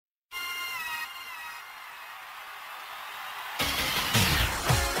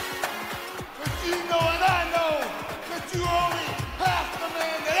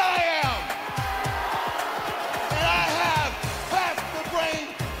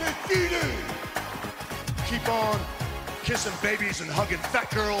keep on kissing babies and hugging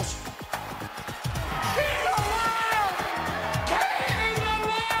fat girls.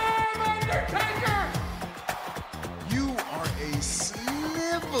 You are a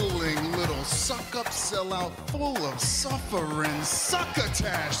sniveling little suck-up sellout full of suffering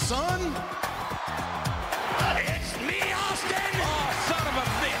succotash, son. It's me, Austin! Oh, son of a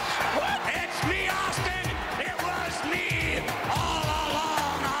bitch! What? It's me, Austin! It was me all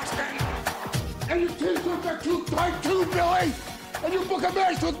along, Austin! And your t-shirts are too tight too, Billy! And you book a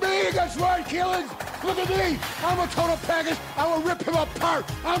match with me against Ryan Keelan! Look at me! I'm a total package! I will rip him apart!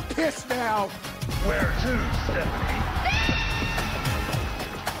 I'm pissed now! Where to, Stephanie?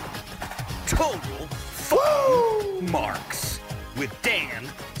 Total Fucking Marks with Dan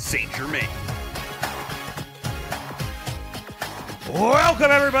St. Germain.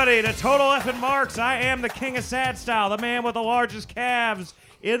 Welcome, everybody, to Total Effin' Marks. I am the king of sad style, the man with the largest calves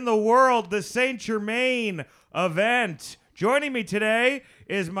in the world, the St. Germain event. Joining me today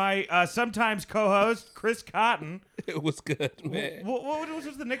is my sometimes co-host, Chris Cotton. It was good, man. What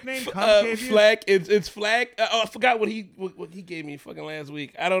was the nickname Cotton gave you? Flack. It's Flack. I forgot what he gave me fucking last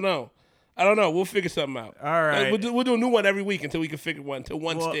week. I don't know. We'll figure something out. All right. We'll do a new one every week until we can figure one, until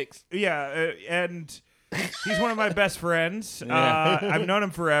one sticks. Yeah, and he's one of my best friends. I've known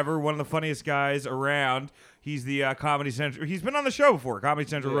him forever. One of the funniest guys around. He's the Comedy Central. He's been on the show before. Comedy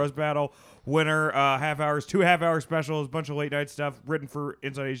Central Roast Battle winner, two half-hour specials, bunch of late-night stuff, written for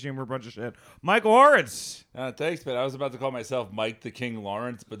Inside Age Humor, a bunch of shit. Michael Lawrence. Thanks, man. I was about to call myself Mike the King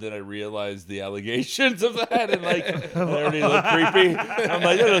Lawrence, but then I realized the allegations of that, and they already look creepy. I'm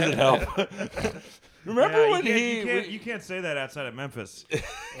like, that doesn't help. Remember when you can't say that outside of Memphis.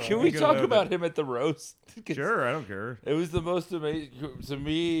 Can we talk about him at the roast? Sure, I don't care. It was the most amazing. So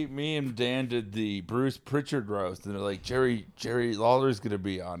me and Dan did the Bruce Pritchard roast, and they're like, Jerry Lawler's gonna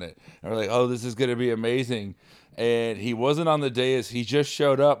be on it, and we're like, oh, this is gonna be amazing. And he wasn't on the dais. He just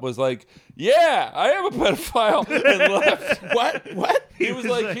showed up. Was like, yeah, I am a pedophile, and left. What?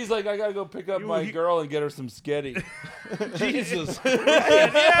 He's like, I gotta go pick up my girl and get her some sketty. Jesus.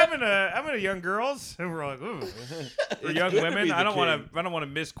 Yeah, I'm in a young girls, and we're like, ooh, or young good to women. be the I don't king. want to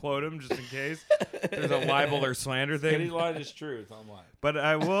misquote him just in case there's a libel or slander Sketty thing. line is true. It's online. But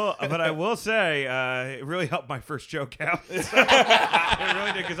I will say, it really helped my first joke out. It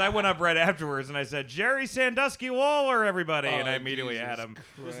really did, because I went up right afterwards and I said, Jerry Sandusky Waller, everybody, and I immediately had him.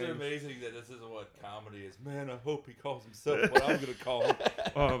 This is amazing that this is what comedy is. Man, I hope he calls himself what I'm gonna call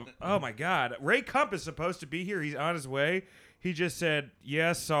him. Oh my God, Ray Kump is supposed to be here. He's on his way. He just said,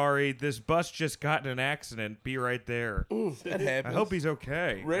 yeah, sorry, this bus just got in an accident. Be right there. Ooh, that happens. I hope he's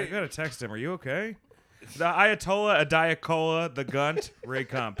okay. Ray- I gotta text him. Are you okay? The Ayatollah, a Diet Cola, the Gunt, Ray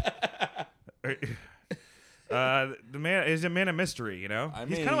Kump. The man is a man of mystery, you know.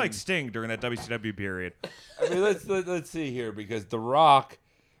 He's kind of like Sting during that WCW period. I mean, let's see here, because The Rock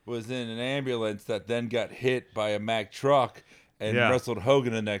was in an ambulance that then got hit by a Mack truck and wrestled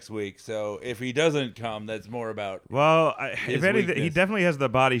Hogan the next week. So if he doesn't come, that's more about if anything, he definitely has the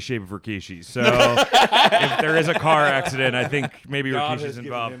body shape of Rikishi. So if there is a car accident, I think maybe God Rikishi's has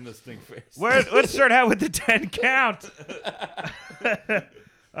involved. given him the stink face. Let's start out with the 10 count.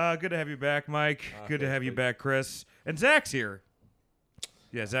 Good to have you back, Mike. Good to have you back, Chris. And Zach's here.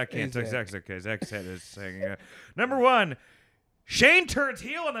 Yeah, Zach can't talk. Zach's okay. Zach's head is hanging out. Number 1, Shane turns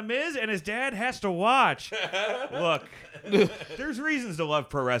heel on The Miz, and his dad has to watch. Look, there's reasons to love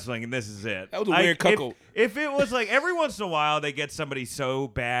pro wrestling, and this is it. That was a weird cuckold. If it was like every once in a while they get somebody so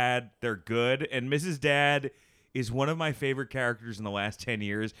bad they're good, and Miz's dad is one of my favorite characters in the last 10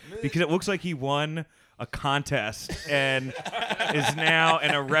 years because it looks like he won a contest and is now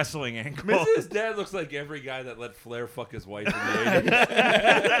in a wrestling angle. Mrs. Dad looks like every guy that let Flair fuck his wife in the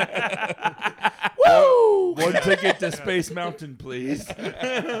 80s. Woo! One ticket to Space Mountain, please.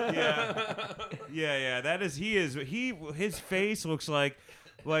 Yeah. That is his face looks like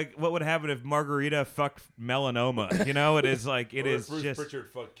what would happen if Margarita fucked melanoma. You know, it is like it Or is Bruce just Pritchard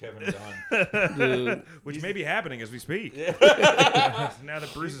fucked Kevin Dunn. which may be happening as we speak. Yeah. Now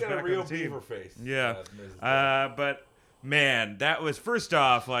that Bruce He's is got back a real on the team. beaver face. Yeah. Mrs. Dad. But man, that was first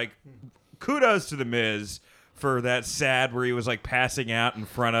off, like, kudos to The Miz for that sad where he was like passing out in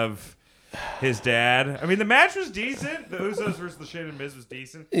front of his dad. I mean, the match was decent. The Usos versus the Shane and Miz was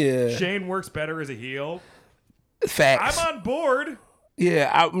decent. Yeah. Shane works better as a heel. Facts. I'm on board.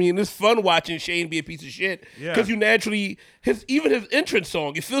 Yeah, I mean, it's fun watching Shane be a piece of shit Yeah. because you naturally even his entrance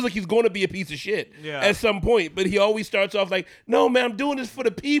song, it feels like he's going to be a piece of shit at some point. But he always starts off like, "No, man, I'm doing this for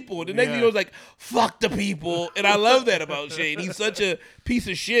the people." The next thing he goes like, "Fuck the people," and I love that about Shane. He's such a piece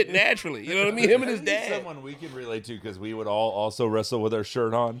of shit naturally. You know what I mean? Him and his dad. Someone we can relate to because we would all also wrestle with our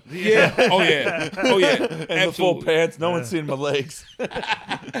shirt on. Yeah. Oh yeah. Oh yeah. And the full pants. No one's seen my legs.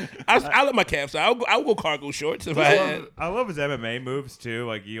 I let my calves out. I'll go cargo shorts if I had. I love his MMA moves too.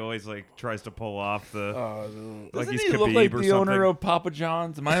 Like he always like tries to pull off the like Doesn't he's he look Khabib like or the something. owner of Papa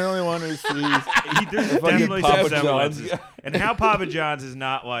John's? Am I the only one who sees? There's fucking definitely Papa some semblances. John's. And how Papa John's is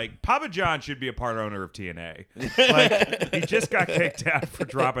not like Papa John should be a part owner of TNA. Like he just got kicked out for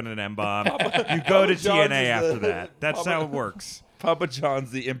dropping an M-bomb. You go to John's TNA is after the- that. That's how it works. Papa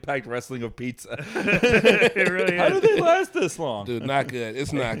John's, the Impact Wrestling of pizza. It really How is. did they last this long? Dude, not good.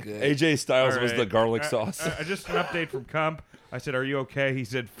 It's not good. AJ Styles All was right. the garlic sauce. Just an update from Kump. I said, "Are you okay?" He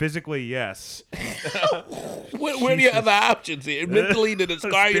said, "Physically, yes." What are the other options here? Mentally, did it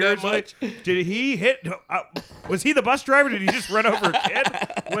scar you that Spiritually, much? did he hit? Was he the bus driver? Did he just run over a kid?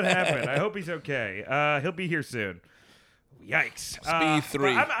 What happened? I hope he's okay. He'll be here soon. Yikes! Speed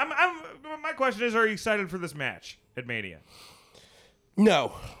 3. My question is: are you excited for this match at Mania?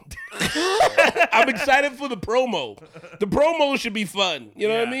 No. I'm excited for the promo. The promo should be fun. You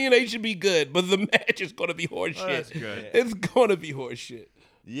know what I Yeah. mean? They should be good. But the match is going to be horseshit. that's good. It's going to be horseshit.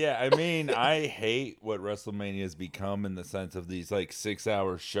 Yeah, I mean, I hate what WrestleMania has become in the sense of these like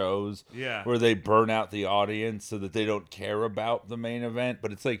 6-hour shows Yeah. where they burn out the audience so that they don't care about the main event.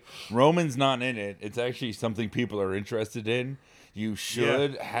 But it's like Roman's not in it. It's actually something people are interested in. You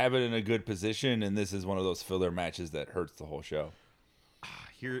should have it in a good position, and this is one of those filler matches that hurts the whole show.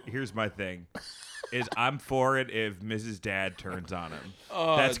 Here's my thing. Is I'm for it if Mrs. Dad turns on him.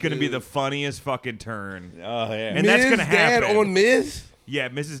 That's gonna be dude. the funniest fucking turn. Oh, yeah. And that's Miz gonna happen. Dad on Miz? Yeah,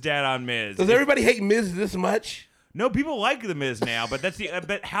 Mrs. Dad on Miz. Does everybody hate Miz this much? No, people like the Miz now, but that's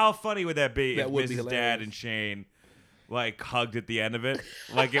but how funny would that be That if would be Mrs. Dad hilarious. and Shane like hugged at the end of it,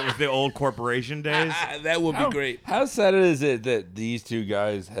 like it was the old corporation days? That would be great. How sad is it that these two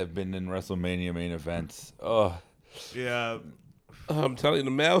guys have been in WrestleMania main events? Oh, Yeah. I'm telling you,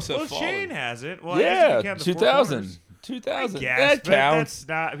 the mouse have Well, fallen. Shane has it. Well, I guess if you yeah, count the Four 2000. Corners. 2000. Yes, that but counts. that's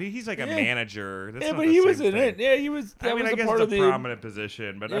not. I mean, he's like a manager. That's Yeah, not but the he was same in thing. it. Yeah, he was. That I mean, was I a guess part it's of a the prominent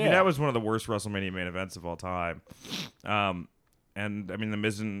position, but I mean, Yeah. that was one of the worst WrestleMania main events of all time. And I mean, the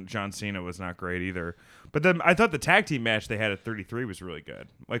Miz and John Cena was not great either. But then I thought the tag team match they had at 33 was really good.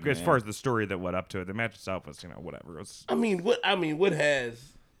 Like as far as the story that led up to it, the match itself was whatever. It was, What has?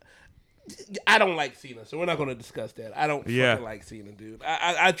 I don't like Cena, so we're not going to discuss that. I don't Yeah. fucking like Cena, dude.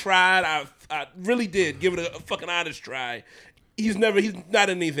 I tried. I really did give it a fucking honest try. He's not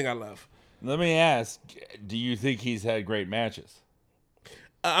in anything I love. Let me ask: do you think he's had great matches?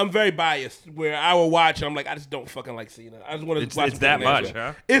 I'm very biased. Where I will watch, and I'm like, I just don't fucking like Cena. I just want to watch it's him that fucking much,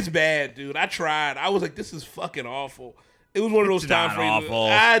 match. huh? It's bad, dude. I tried. I was like, this is fucking awful. It was one of those It's time not frames. awful.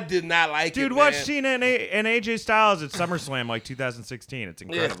 I did not like it, dude, watch man. Cena and AJ Styles at SummerSlam like 2016. It's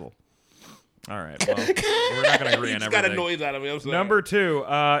incredible. All right, well, we're not going to agree He on just got a everything. noise out of me. I'm sorry. Number 2,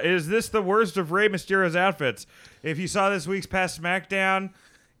 is this the worst of Rey Mysterio's outfits? If you saw this week's past SmackDown,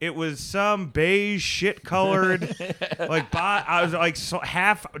 it was some beige shit-colored, I was like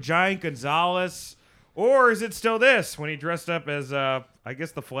half Giant Gonzalez, or is it still this when he dressed up as I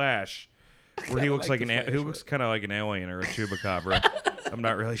guess the Flash, where he looks like like the Flash, he looks kind of like an alien or a chupacabra. I'm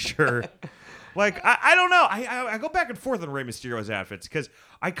not really sure. Like, I don't know. I go back and forth on Rey Mysterio's outfits because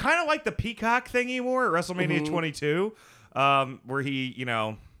I kind of like the peacock thing he wore at WrestleMania 22, where he,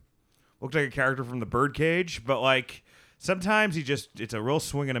 looked like a character from the Birdcage. But, like, sometimes it's a real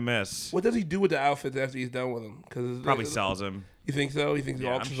swing and a miss. What does he do with the outfits after he's done with them? Because Probably sells them. You think so? You think he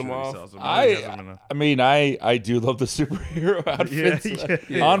Yeah, I'm auctions sure them he off? sells them. He has them in a- I mean, I do love the superhero outfits.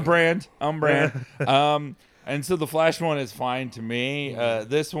 Yeah. On brand. And so the Flash one is fine to me.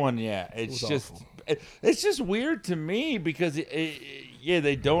 This one, it's just awful. it's just weird to me because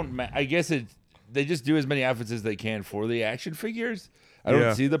they don't. I guess they just do as many outfits as they can for the action figures. I don't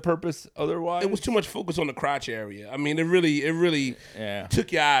Yeah. see the purpose otherwise. It was too much focus on the crotch area. I mean, it really Yeah.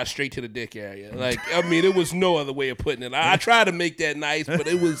 took your eyes straight to the dick area. Like, I mean, it was no other way of putting it. I tried to make that nice, but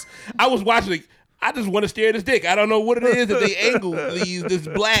I was watching it. I just want to stare at his dick. I don't know what it is that they angle this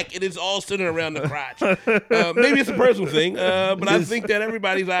black, and it's all centered around the crotch. Maybe it's a personal thing, but I think that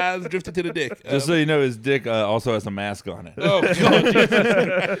everybody's eyes drifted to the dick. Just so you know, his dick also has a mask on it. Oh,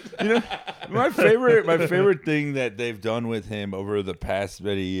 God. My favorite thing that they've done with him over the past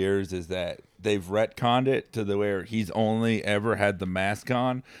many years is that they've retconned it to the where he's only ever had the mask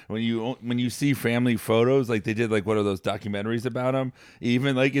on. When you see family photos, like they did like one of those documentaries about him,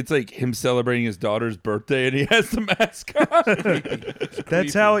 even like it's like him celebrating his daughter's birthday and he has the mask on.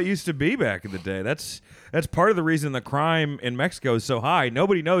 That's how it used to be back in the day. That's part of the reason the crime in Mexico is so high.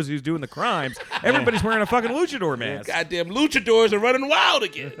 Nobody knows who's doing the crimes. Everybody's wearing a fucking luchador mask. Goddamn luchadors are running wild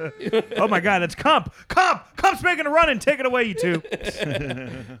again. Oh my God, that's Kump. Kump's making a run and take it away, you two.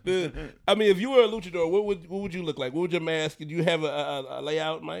 I mean, if you were a luchador, what would you look like? What would your mask? Did you have a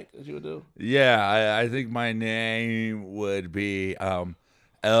layout, Mike, that you would do? Yeah, I think my name would be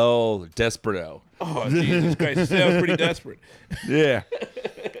El Desperado. Oh, Jesus Christ. It sounds pretty desperate. Yeah.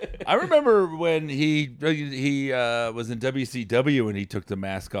 I remember when he was in WCW and he took the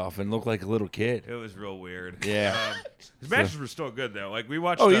mask off and looked like a little kid. It was real weird. Yeah. His matches were still good though. Like we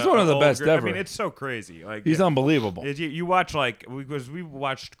watched. Oh, he's one of the best ever. I mean, it's so crazy. Like He's unbelievable. You watch like because we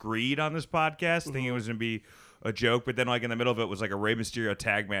watched Greed on this podcast, thinking it was gonna be a joke, but then like in the middle of it was like a Rey Mysterio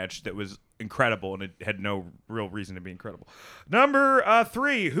tag match that was incredible, and it had no real reason to be incredible. Number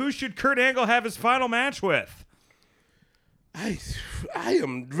 3, who should Kurt Angle have his final match with? I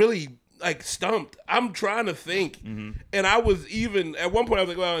am really like stumped. I'm trying to think, and I was even at one point. I was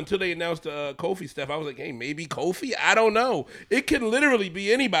like, well, until they announced Kofi stuff, I was like, hey, maybe Kofi. I don't know. It can literally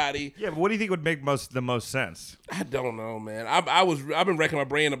be anybody. Yeah, but what do you think would make the most sense? I don't know, man. I've been racking my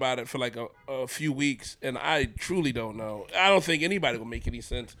brain about it for like a few weeks, and I truly don't know. I don't think anybody will make any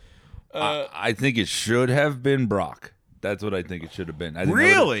sense. I think it should have been Brock. That's what I think it should have been. I think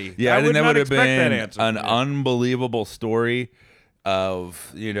Really? Yeah, I think that would have been an answer. unbelievable story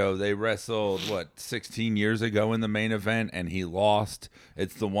of, they wrestled, 16 years ago in the main event, and he lost.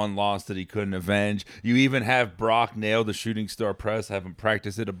 It's the one loss that he couldn't avenge. You even have Brock nail the shooting star press, have him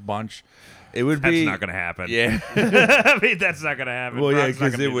practice it a bunch. It would That's be not going to happen. Yeah. I mean, that's not going to happen. Well, yeah, Brock's not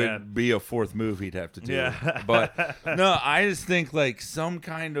because gonna it do would that. be a fourth move he'd have to do. Yeah. But no, I just think like some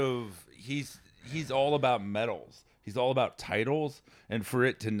kind of he's all about medals. He's all about titles, and for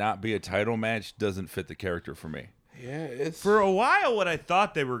it to not be a title match doesn't fit the character for me. Yeah, it's For a while, what I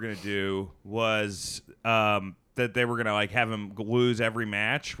thought they were going to do was that they were going to like have him lose every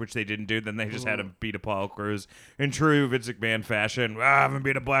match, which they didn't do. Then they just had him beat Apollo Crews in true Vince McMahon fashion. I haven't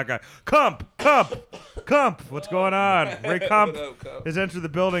beat a black guy. Kump. What's going on? Ray Kump has entered the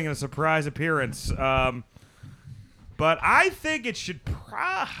building in a surprise appearance. But I think it should.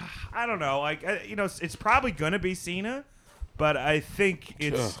 I don't know. Like it's probably going to be Cena, but I think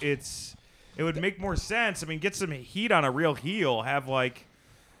it would make more sense. I mean, get some heat on a real heel. Have like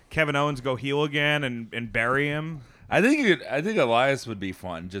Kevin Owens go heel again and bury him. I think Elias would be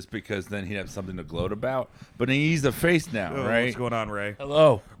fun just because then he'd have something to gloat about. But he's a face now, Oh, right? What's going on, Ray?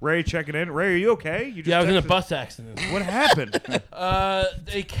 Hello. Ray checking in. Ray, are you okay? You just Yeah, I was in a texted- bus accident. What happened?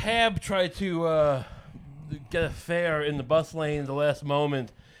 A cab tried to get a fare in the bus lane at the last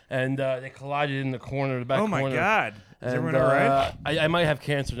moment, and they collided in the corner, the back Oh corner. my God! Is And, everyone all right? I might have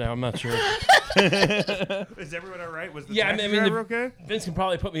cancer now. I'm not sure. Is everyone all right? Was the Yeah, I taxi mean, driver okay? Vince can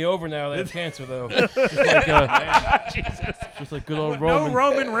probably put me over now that I have cancer, though. Just like good old Roman. No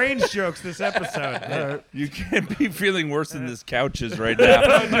Roman Reigns jokes this episode. You can't be feeling worse than this couch is right now.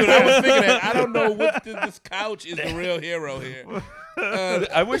 dude. I was thinking that. I don't know what this couch is the real hero here.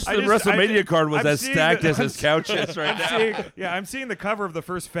 I wish the I just- WrestleMania card was I'm as seeing stacked the- as his couch is right now. I'm seeing the cover of the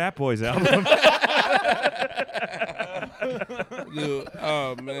first Fat Boys album. Dude,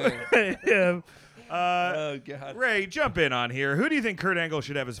 oh man. Yeah. Oh God. Ray, jump in on here. Who do you think Kurt Angle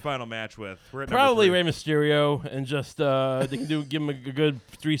should have his final match with? We're at number Probably 3. Rey Mysterio, and just they can give him a good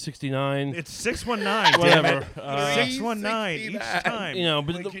 369. It's 619. Whatever. Damn it. 619 each time. You know,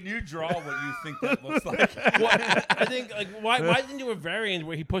 but Wait, can you draw what you think that looks like? I think like why didn't you do a variant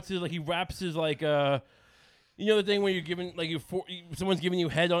where he puts his he wraps his like the thing where you're giving like someone's giving you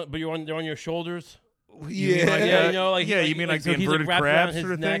head on but they're on your shoulders. Yeah. Like you mean like the so he's, inverted wrapped crab around his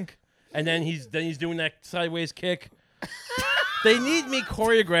sort of neck, thing? and then he's doing that sideways kick. They need me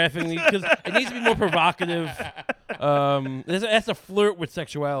choreographing because it needs to be more provocative. It has to flirt with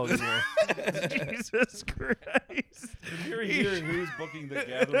sexuality. Jesus Christ. You're hearing who's booking the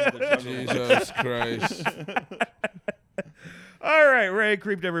gathering of the Jungle. Jesus Christ. All right, Ray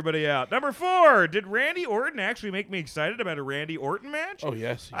creeped everybody out. Number 4, did Randy Orton actually make me excited about a Randy Orton match? Oh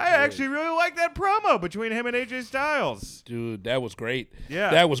yes. he I did. actually really like that promo between him and AJ Styles. Dude, that was great. Yeah.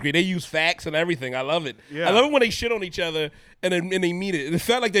 That was great. They use facts and everything. I love it. Yeah. I love it when they shit on each other and they mean it. It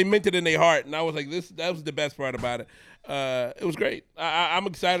felt like they meant it in their heart, and I was like, that was the best part about it. It was great. I'm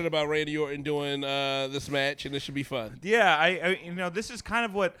excited about Randy Orton doing this match, and it should be fun. Yeah, I this is kind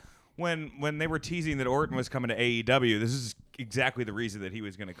of what when they were teasing that Orton was coming to AEW, this is exactly the reason that he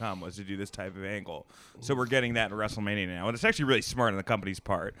was going to come was to do this type of angle. So we're getting that in WrestleMania now, and it's actually really smart on the company's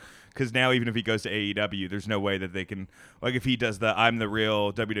part because now even if he goes to AEW, there's no way that they can like if he does the I'm the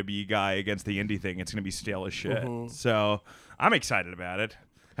real WWE guy against the indie thing, it's going to be stale as shit. So I'm excited about it.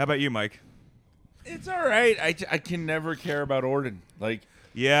 How about you, Mike? It's all right. I can never care about Orton. Like,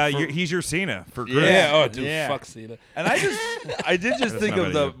 Yeah, he's your Cena for Chris. Yeah. Oh, dude, Yeah. fuck Cena. and I did just think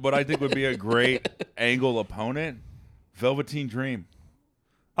not of bad what I think would be a great angle opponent, Velveteen Dream.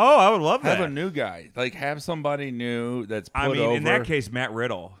 Oh, I would love that. Have a new guy, like have somebody new that's put I mean, over. in that case, Matt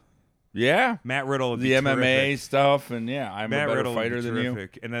Riddle. yeah, Matt Riddle would the be MMA terrific. stuff, and yeah, I'm Matt a better Riddle would fighter be than you.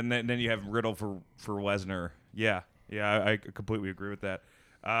 terrific. And then you have Riddle for Lesnar. Yeah, I completely agree with that.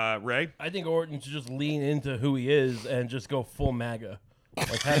 Ray? I think Orton should just lean into who he is and just go full MAGA.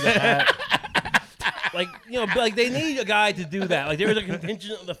 Like have the hat. Like, you know, like they need a guy to do that. Like there is a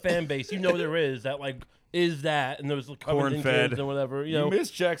contingent of the fan base, there is that like is that, and there's Covington Corn-fed. kids and whatever. You You know,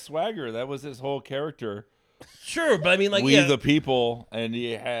 missed Jack Swagger. That was his whole character. sure, but I mean, like, We yeah. the people, and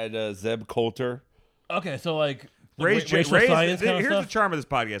he had Zeb Coulter. Okay, so like Ray's racial science kind of here's stuff. the charm of this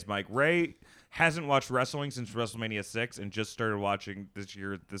podcast, Mike. Ray hasn't watched wrestling since WrestleMania 6 and just started watching this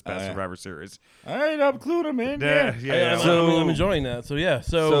past yeah. Survivor Series. All right, I'm clued him in. Yeah. Yeah. I'm enjoying that. So yeah,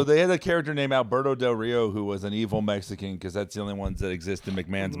 So they had a character named Alberto Del Rio who was an evil Mexican because that's the only ones that exist in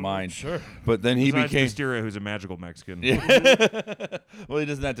McMahon's mind. sure. But then he Besides became. Mysterio, who's a magical Mexican. Well, he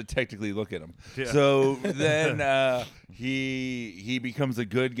doesn't have to technically look at him. Yeah. So then he becomes a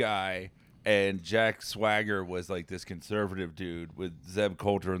good guy, and Jack Swagger was like this conservative dude with Zeb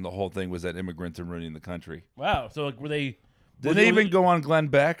Coulter, and the whole thing was that immigrants are ruining the country. Wow. So like were they? Did they even go on Glenn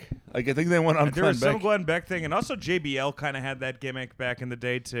Beck? Like I think they went on There Glenn was some Beck. Glenn Beck thing, and also JBL kind of had that gimmick back in the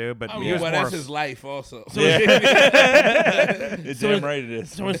day too. But he Yeah, was well, more that's his life also. It's damn right it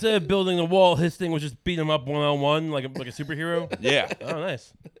is. So instead of building the wall, his thing was just beat him up 1-on-1 like a superhero. Yeah, Oh,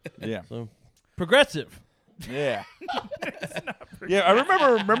 nice. yeah, So progressive. yeah. Yeah, I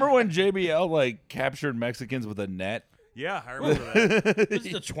remember when JBL like captured Mexicans with a net. yeah, I remember that. Was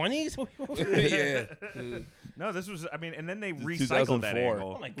it the 20s? Yeah. No, this was. I mean, and then they recycled that 2004.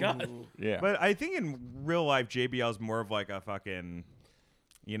 angle. Oh my god. Yeah, But I think in real life, JBL's more of like a fucking,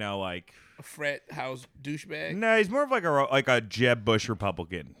 like A frat house douchebag. no, he's more of like a Jeb Bush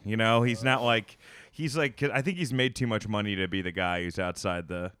Republican. He's not like I think he's made too much money to be the guy who's outside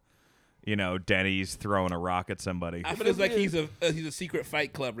the, Denny's throwing a rock at somebody. I feel it's like he's a secret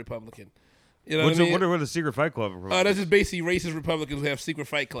Fight Club Republican. You know What's what I mean? what are the secret Fight Club? That's just basically racist Republicans who have secret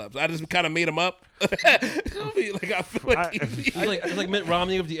fight clubs. I just kind of made them up. I feel like It's like Mitt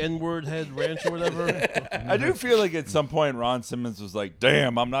Romney of the N-word head ranch or whatever. I do feel like at some point Ron Simmons was like,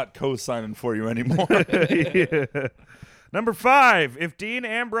 "Damn, I'm not co-signing for you anymore." Yeah. Number 5, if Dean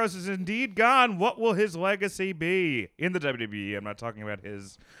Ambrose is indeed gone, what will his legacy be in the WWE? I'm not talking about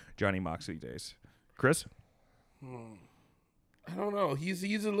his Johnny Moxley days. Chris? I don't know. He's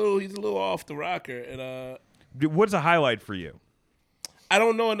a little off the rocker, and What's a highlight for you? I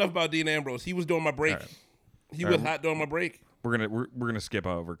don't know enough about Dean Ambrose. He was during my break. All right. He was hot during my break. We're gonna skip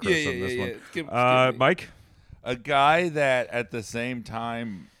over Chris on this one. Skip me. Mike? A guy that at the same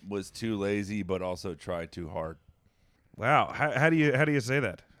time was too lazy but also tried too hard. Wow. How do you say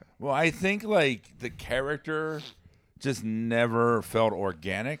that? Well, I think like the character just never felt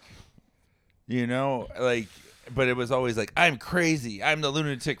organic. But it was always like, I'm crazy. I'm the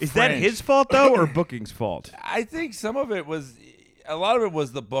lunatic Is French. that his fault though, or booking's fault? I think a lot of it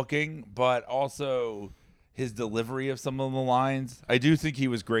was the booking, but also his delivery of some of the lines. I do think he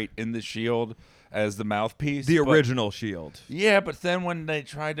was great in the Shield as the mouthpiece. The but- original Shield. Yeah, but then when they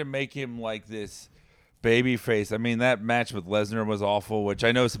tried to make him like this baby face, I mean, that match with Lesnar was awful, which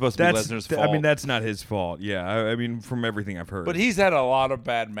I know is supposed to be Lesnar's fault. I mean, that's not his fault. Yeah, I mean, from everything I've heard. But he's had a lot of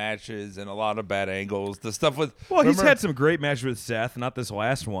bad matches and a lot of bad angles. The stuff with he's remember- had some great matches with Seth, not this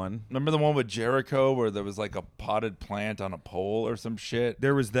last one. Remember the one with Jericho where there was like a potted plant on a pole or some shit?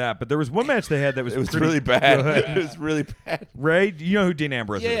 There was that, but there was one match they had that was It was pretty really bad. good. It was really bad. Ray, you know who Dean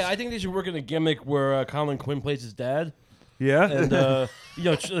Ambrose is? Yeah, I think they should work in a gimmick where Colin Quinn plays his dad. Yeah? And kind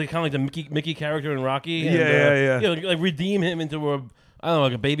of like the Mickey character in Rocky. And, Yeah. like redeem him into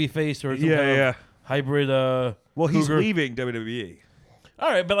like a baby face or some kind of hybrid. Well, he's cougar. leaving WWE. All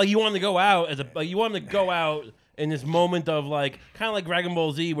right, but like you want him to go out in this moment of like kind of like Dragon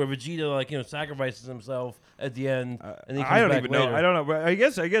Ball Z, where Vegeta like sacrifices himself at the end, and he comes I don't back even later. know. I don't know. But I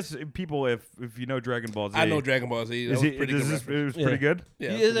guess people, if you know Dragon Ball Z, I know Dragon Ball Z. That was pretty good. It was pretty good.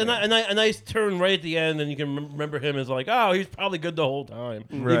 Yeah, He is a nice turn right at the end, and you can remember him as like, oh, he's probably good the whole time,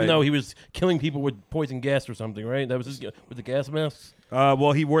 Right. even though he was killing people with poison gas or something, right? That was with the gas masks.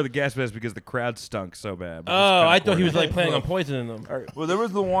 Well, he wore the gas mask because the crowd stunk so bad. Oh, I thought he was like planning on poisoning them. Well, there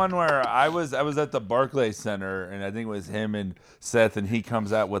was the one where I was at the Barclays Center, and I think it was him and Seth, and he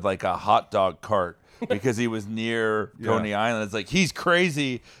comes out with like a hot dog cart because he was near Coney Island. It's like, he's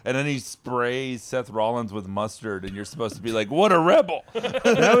crazy, and then he sprays Seth Rollins with mustard, and you're supposed to be like, what a rebel.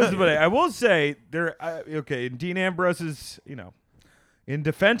 That was what I will say. Okay, Dean Ambrose's, in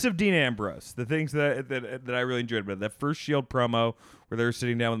defense of Dean Ambrose, the things that I really enjoyed about that first Shield promo where they were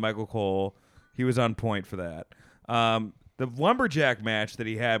sitting down with Michael Cole, he was on point for that. The lumberjack match that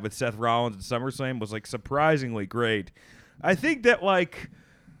he had with Seth Rollins at SummerSlam was like surprisingly great. I think that I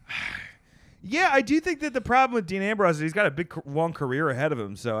do think that the problem with Dean Ambrose is he's got a big long career ahead of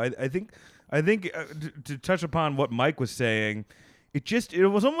him. So I think to touch upon what Mike was saying, it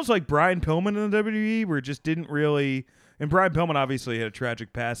was almost like Brian Pillman in the WWE, where it just didn't really. And Brian Pillman obviously had a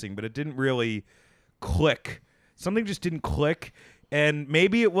tragic passing, but it didn't really click. Something just didn't click, and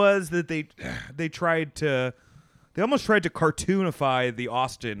maybe it was that they almost tried to cartoonify the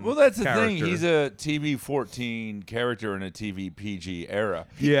Austin. Well, that's the character. thing. He's a TV 14 character in a TV PG era.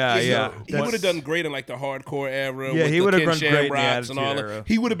 Yeah. He would have done great in like the hardcore era. Yeah, with he the would have Ken done great in the Shamrocks and all Attitude that. Era.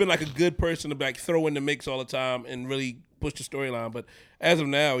 He would have been like a good person to like throw in the mix all the time and really push the storyline. But as of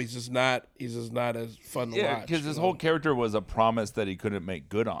now, he's just not as fun to Yeah, watch. because his whole character was a promise that he couldn't make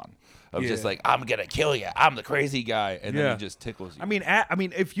good on. Of just like, I'm gonna kill you. I'm the crazy guy, and then he just tickles you. I mean,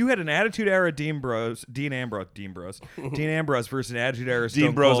 if you had an Attitude Era Dean Ambrose versus an Attitude Era Stone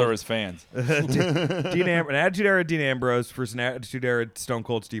Dean Bros Cold, are his fans. an Attitude Era Dean Ambrose versus an Attitude Era Stone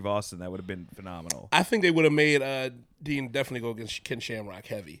Cold Steve Austin, that would have been phenomenal. I think they would have made Dean definitely go against Ken Shamrock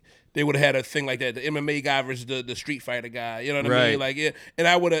heavy. They would have had a thing like that, the MMA guy versus the Street Fighter guy. You know what I mean? Like, and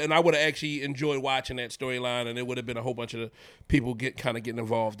I would have actually enjoyed watching that storyline, and it would have been a whole bunch of people getting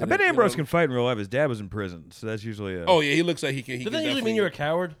involved. I bet Ambrose can fight in real life. His dad was in prison, so that's usually a. Oh yeah, he looks like he can. Does that usually mean you're a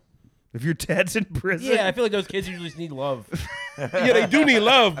coward? If your dad's in prison. Yeah, I feel like those kids usually just need love. Yeah, they do need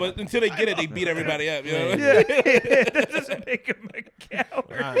love, but until they get it, they beat everybody up. You know? Yeah, that doesn't make him a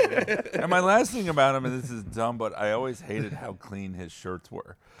coward. And my last thing about him, and this is dumb, but I always hated how clean his shirts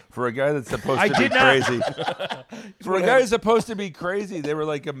were. For a guy that's supposed to be crazy. For a guy who's supposed to be crazy, they were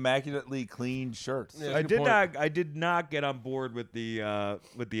like immaculately clean shirts. Yeah, I good point. did not get on board with the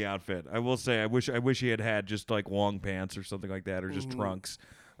outfit. I will say I wish he had just like long pants or something like that, or just trunks.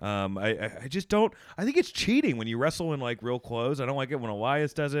 I just don't. I think it's cheating when you wrestle in like real clothes. I don't like it when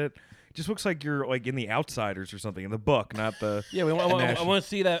Elias does it. It just looks like you're like in the Outsiders or something in the book, not the. Yeah, I want to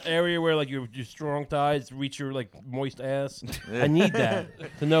see that area where like your strong thighs reach your like moist ass. I need that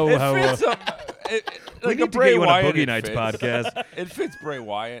to know It how. fits We like need a to Bray get you on a Wyatt, Boogie it Nights fits. podcast. It fits Bray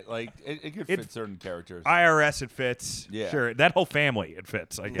Wyatt. Like it could fit certain characters. IRS, it fits. Yeah. Sure. That whole family, it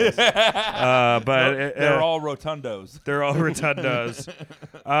fits, I guess. But They're all rotundos. They're all rotundos.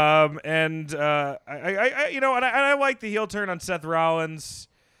 I like the heel turn on Seth Rollins.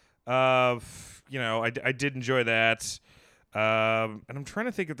 I did enjoy that. And I'm trying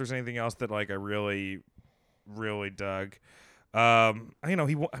to think if there's anything else that like I really, really dug. He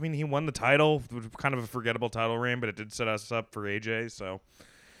won the title. It was kind of a forgettable title reign, but it did set us up for AJ. So,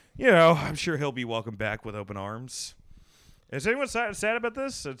 I'm sure he'll be welcomed back with open arms. Is anyone sad about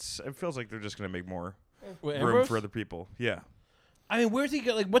this? It feels like they're just going to make more Wait, room Ambrose? for other people. Yeah. I mean, where's he?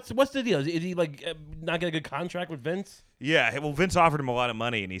 Like, what's the deal? Is he like not get a good contract with Vince? Yeah, well, Vince offered him a lot of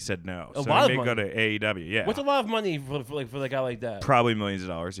money, and he said no. A So lot he of may go money? to AEW. Yeah, What's a lot of money for a guy like that? probably millions of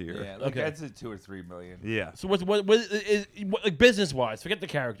dollars a year. Yeah, like Okay. that's a 2 or 3 million. Yeah. So what like business wise? Forget the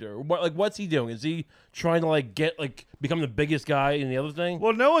character. What's he doing? Is he trying to like become the biggest guy in the other thing?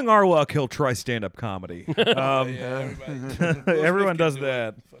 Well, knowing our luck, he'll try stand-up comedy. Everyone does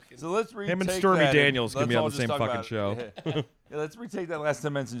that. So let's retake Him and Stormy that Daniels can let's be on all the just same talk fucking about- show. Yeah, let's retake that last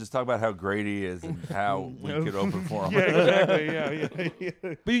 10 minutes and just talk about how great he is and how we could open for him. Exactly. Yeah.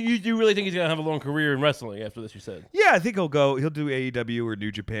 But you really think he's gonna have a long career in wrestling after this? You said. Yeah, I think he'll do AEW or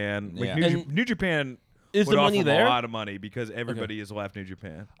New Japan. Like Yeah. New Japan Is would the offer money him there? a lot of money because everybody has left New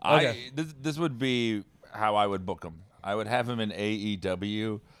Japan. Okay. This would be how I would book him. I would have him in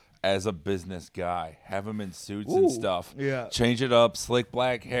AEW as a business guy. Have him in suits and stuff. Yeah. Change it up, slick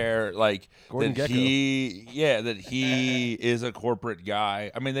black hair, like Gordon that Gekko. that he is a corporate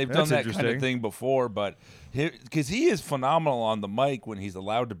guy. I mean, they've That's done that kind interesting. of thing before, but because he is phenomenal on the mic when he's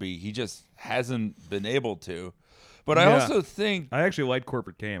allowed to be, he just hasn't been able to. But I Yeah. also think I actually like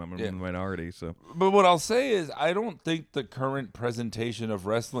corporate game. I'm in Yeah. the minority, so But what I'll say is, I don't think the current presentation of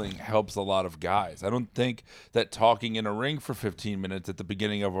wrestling helps a lot of guys. I don't think that talking in a ring for 15 minutes at the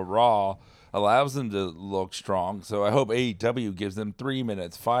beginning of a Raw allows them to look strong. So I hope AEW gives them 3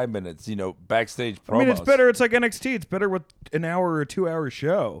 minutes, 5 minutes, backstage promos. I mean, it's better. It's like NXT. It's better with an hour or 2 hour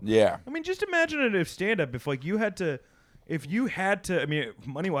show. Yeah. I mean, just imagine it if stand up. If you had to, I mean,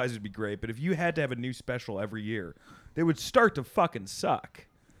 money wise would be great. But if you had to have a new special every year, they would start to fucking suck.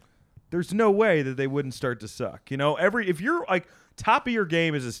 There's no way that they wouldn't start to suck. If you're like top of your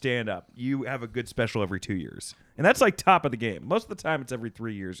game as a stand up, you have a good special every 2 years, and that's like top of the game. Most of the time, it's every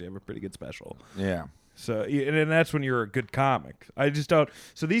 3 years you have a pretty good special. Yeah. So, and that's when you're a good comic. I just don't.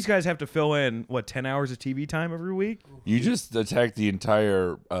 So these guys have to fill in 10 hours of TV time every week. You just attacked the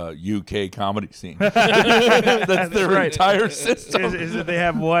entire UK comedy scene. That's their right. entire system. Is that they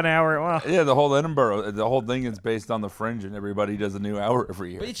have 1 hour? Well, Yeah, the whole Edinburgh, the whole thing is based on the Fringe, and everybody does a new hour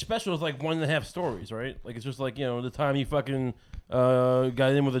every year. But each special is like 1.5 stories, right? Like it's just like the time you fucking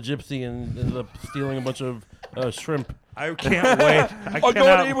got in with a gypsy and ended up stealing a bunch of shrimp. I can't wait. I'm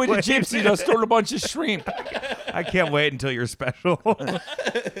going in with a gypsy to stole a bunch of shrimp. I can't wait until you're special.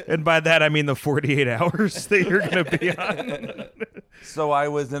 And by that, I mean the 48 hours that you're going to be on. So I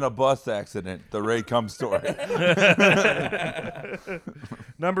was in a bus accident, the Ray Cum story.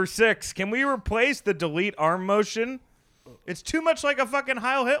 Number 6, can we replace the delete arm motion? It's too much like a fucking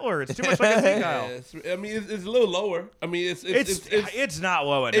Heil Hitler. It's too much like a Sieg Heil. I mean, it's a little lower. I mean, It's not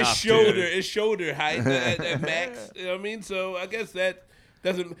low enough. it's shoulder dude. it's shoulder height at max. You know what I mean? So I guess that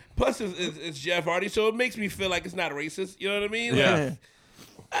doesn't. Plus, it's Jeff Hardy, so it makes me feel like it's not racist. You know what I mean? Yeah.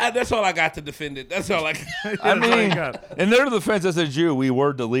 That's all I got to defend it. That's all I got. I That's all you mean, got. in their defense as a Jew, we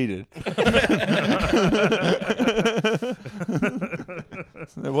were deleted. It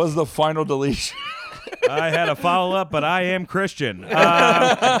was the final deletion. I had a follow up, but I am Christian.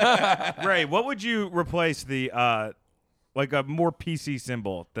 Ray, what would you replace the like a more PC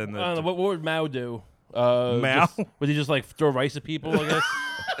symbol than the I don't know, what would Mao do? Mao? Would he just like throw rice at people? I guess.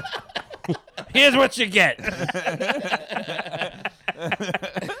 Here's what you get.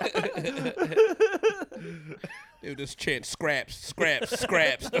 They would just chant scraps, scraps,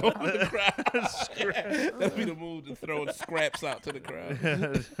 scraps over the crowd. That'd be the move, to throwing scraps out to the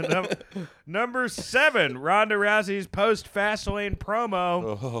crowd. Number 7, Ronda Rousey's post Fastlane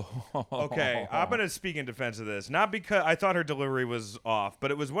promo. Okay, I'm going to speak in defense of this. Not because I thought her delivery was off,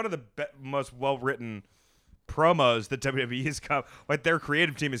 but it was one of the most well-written promos that WWE has come, like their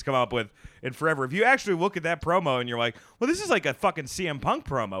creative team has come up with in forever. If you actually look at that promo and you're like, well, this is like a fucking CM Punk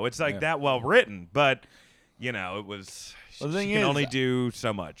promo. It's like that well-written, but, it was... Well, the thing she can is, only do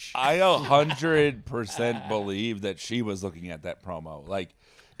so much. I 100% believe that she was looking at that promo. Like,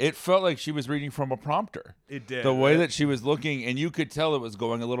 it felt like she was reading from a prompter. It did. The way that she was looking, and you could tell it was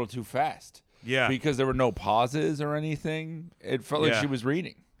going a little too fast. Yeah. Because there were no pauses or anything. It felt like Yeah. she was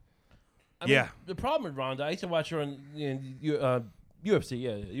reading. I mean, Yeah. the problem with Ronda, I used to watch her on UFC,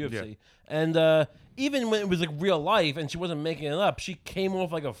 UFC, and even when it was like real life and she wasn't making it up, she came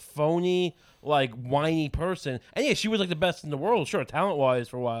off like a phony, like whiny person. And yeah, she was like the best in the world, sure, talent wise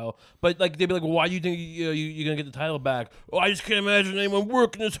for a while. But like they'd be like, well, "Why do you think you're gonna get the title back?" "Oh, I just can't imagine anyone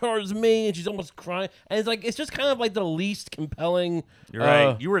working as hard as me." And she's almost crying. And it's just kind of like the least compelling. You're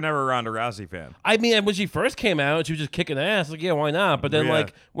right. You were never a Ronda Rousey fan. I mean, when she first came out, she was just kicking ass. Like, yeah, why not? But then, Yeah.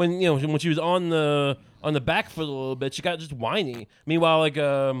 like when when she was on the back foot a little bit, she got just whiny. Meanwhile, like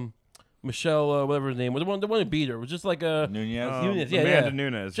Michelle, whatever her name was, the one who beat her was just like a Nunez. Nunez, yeah, Amanda yeah.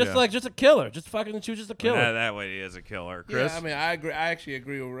 Nunes. just yeah. like just a killer, just fucking. She was just a killer. That way he is a killer. Chris, Yeah, I mean, I agree. I actually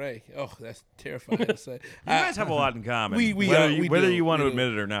agree with Ray. Oh, that's terrifying to say. you guys have a lot in common. we whether do, you want to we admit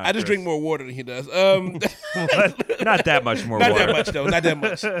do. it or not. I just Chris. drink more water than he does. Not that much more Not water. that much though. Not that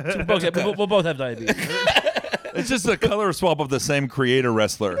much. We'll both have diabetes. It's just a color swap of the same creator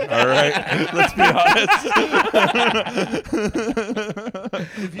wrestler. All right, let's be honest.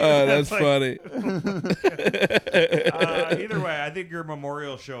 That's funny. Either way, I think your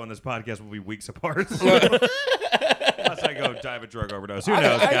memorial show on this podcast will be weeks apart. Unless I go die of a drug overdose. Who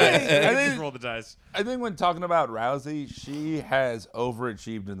knows, guys? Just roll the dice. I think when talking about Rousey, she has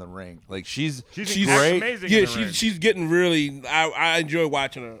overachieved in the ring. Like she's She's great, amazing. Yeah, in the ring. she's getting really. I enjoy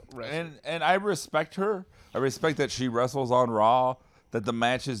watching her wrestle. and I respect her. I respect that she wrestles on Raw, that the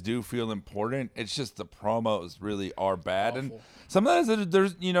matches do feel important. It's just the promos really are bad. And sometimes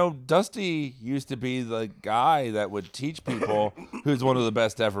there's, Dusty used to be the guy that would teach people who's one of the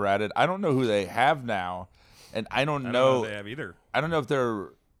best ever at it. I don't know who they have now. And I don't know if they have either. I don't know if they're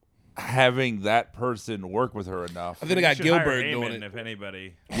having that person work with her enough. I think they got You should hire Gilbert doing Heyman, it. if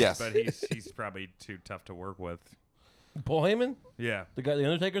anybody. Yes. But he's probably too tough to work with. Paul Heyman, Yeah. the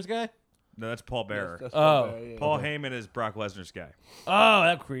Undertaker's guy. No, that's Paul Bearer. Oh, Paul Heyman is Brock Lesnar's guy. oh,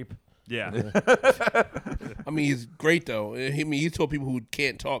 that creep. Yeah. I mean, he's great though. He told people who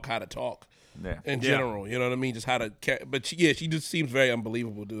can't talk how to talk Yeah. in general. You know what I mean? Just how to. But she just seems very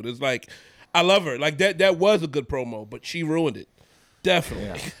unbelievable, dude. It's like I love her. Like that was a good promo, but she ruined it.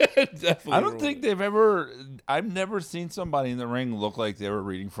 Definitely. Definitely. I don't think they've ever. I've never seen somebody in the ring look like they were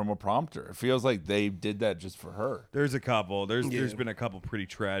reading from a prompter. It feels like they did that just for her. There's a couple. There's been a couple pretty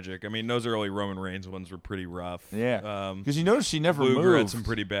tragic. I mean, those early Roman Reigns ones were pretty rough. Yeah. Because you notice she never Luger had moved. some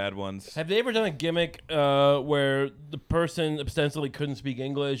pretty bad ones. Have they ever done a gimmick where the person ostensibly couldn't speak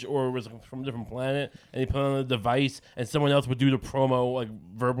English or was from a different planet, and they put on a device, and someone else would do the promo like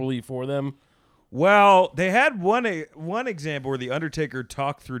verbally for them? Well, they had one example where the Undertaker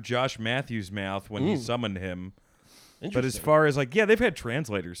talked through Josh Matthews' mouth when he summoned him. But as far as they've had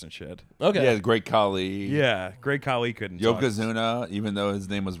translators and shit. Okay. Yeah, Great Khali. Yeah, Great Khali couldn't talk. Yokozuna, even though his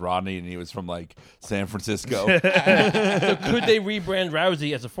name was Rodney and he was from San Francisco. So could they rebrand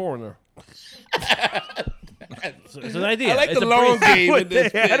Rousey as a foreigner? It's an idea. I like It's the a long brief- game in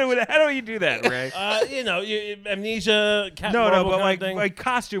this. How bitch. do you do that, Ray? Amnesia, Cat No, Marvel but kind of thing. like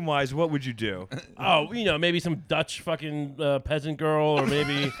costume wise, what would you do? Oh, maybe some Dutch fucking peasant girl, or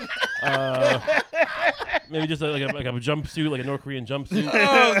maybe maybe just like a jumpsuit, like a North Korean jumpsuit.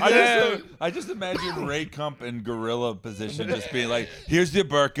 I just imagine Ray Kump in gorilla position, just being like, "Here's your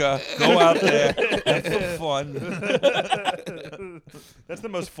burqa, go out there, have some fun." That's the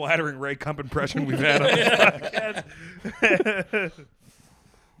most flattering Ray Kump impression we've had on this podcast.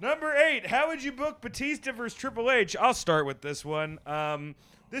 Number 8, how would you book Batista versus Triple H? I'll start with this one.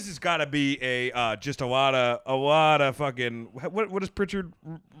 This has got to be just a lot of fucking what does Pritchard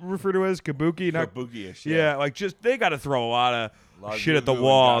refer to as kabuki? Kabuki-ish, Yeah, they got to throw a lot of shit at the goo goo and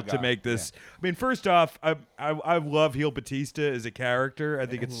wall gaga. to make this. I mean, first off, I love heel Batista as a character. I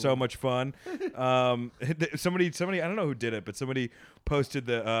think it's so much fun. Somebody, I don't know who did it, but somebody posted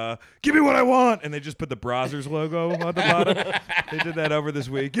the "Give me what I want," and they just put the Brazzers logo on the bottom. They did that over this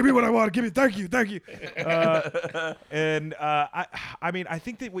week. Give me what I want. Thank you. I mean, I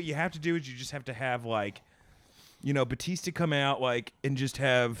think that what you have to do is you just have to have Batista come out and just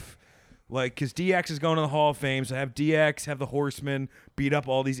have. Because DX is going to the Hall of Fame, so have DX, have the Horsemen beat up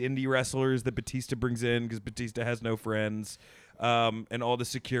all these indie wrestlers that Batista brings in because Batista has no friends, and all the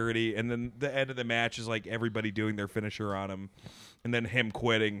security. And then the end of the match is everybody doing their finisher on him, and then him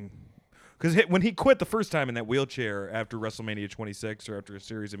quitting. Because when he quit the first time in that wheelchair after WrestleMania 26 or after a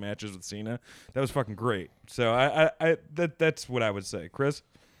series of matches with Cena, that was fucking great. So that's what I would say. Chris?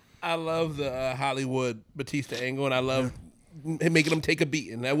 I love the Hollywood Batista angle, and I love making him take a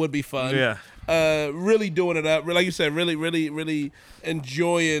beating. That would be fun. Yeah. Really doing it up. Like you said, really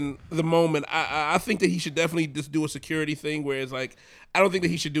enjoying the moment. I think that he should definitely just do a security thing where it's I don't think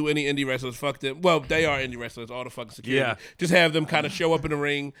that he should do any indie wrestlers. Fuck them. Well, they are indie wrestlers, all the fucking security. Yeah. Just have them kind of show up in the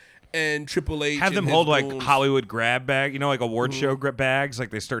ring and Triple H. Have them and hold his goons. Hollywood grab bag, award show bags.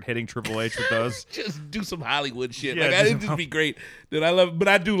 They start hitting Triple H with those. Just do some Hollywood shit. Yeah, It'd just be great. Dude, but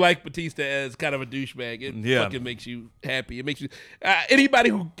I do like Batista as kind of a douchebag. It Yeah. fucking makes you happy. It makes you anybody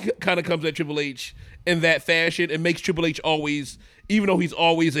who kind of comes at Triple H in that fashion. It makes Triple H always, even though he's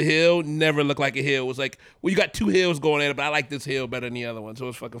always a heel, never look like a heel. It's you got two heels going at it, but I like this heel better than the other one. So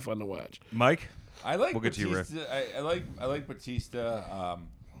it's fucking fun to watch. Mike? I like We'll get to you, Rick. Batista. I like Batista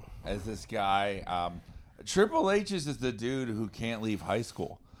as this guy. Triple H is just the dude who can't leave high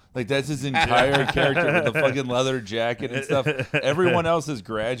school. That's his entire character with the fucking leather jacket and stuff. Everyone else has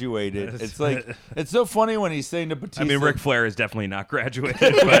graduated. It's it's so funny when he's saying to Batista. I mean, Ric Flair is definitely not graduated,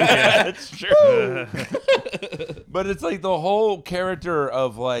 but yeah. That's true. But it's the whole character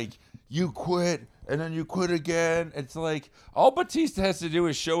of you quit and then you quit again. It's all Batista has to do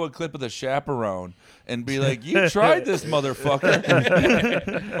is show a clip of the Chaperone and be you tried this,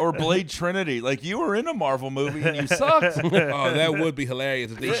 motherfucker. Or Blade Trinity. You were in a Marvel movie and you sucked. Oh, that would be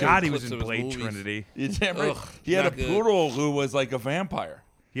hilarious if they showed God, he was clips in of his Blade movies. Trinity. You're damn right. Ugh, He had a not good. poodle who was a vampire.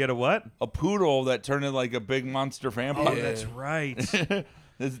 He had a what? A poodle that turned into a big monster vampire. Oh, that's right.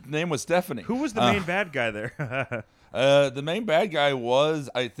 His name was Stephanie. Who was the main bad guy there? The main bad guy was,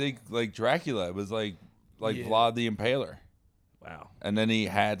 I think, Dracula. It was Vlad the Impaler. Wow. And then he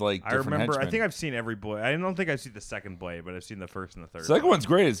had like I different remember. henchmen. I think I've seen every Blade. I don't think I've seen the second Blade, but I've seen the first and the third. Second one's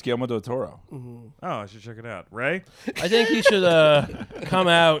great. It's Guillermo del Toro. Oh, I should check it out. Ray? I think he should come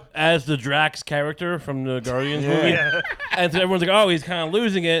out as the Drax character from the Guardians movie. Yeah. And so everyone's like, oh, he's kind of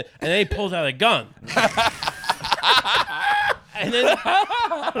losing it. And then he pulls out a gun. And then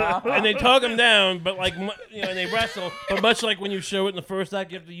and they talk him down, but like and they wrestle. But much like when you show it in the first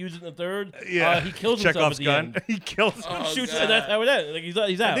act, you have to use it in the third. He kills himself Chekhov's at the gun. end. He kills him. Shoots, and that's how it ends. Like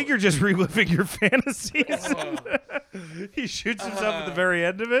he's out. I think you're just reliving your fantasies. He shoots himself at the very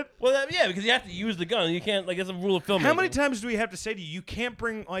end of it. Well, yeah, because you have to use the gun. You can't it's a rule of filmmaking. How many times do we have to say to you, you can't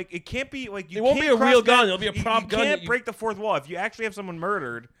bring it can't be like you. It won't be can't a cross real gun, that- it'll be a prop you gun that can't you- break the fourth wall if you actually have someone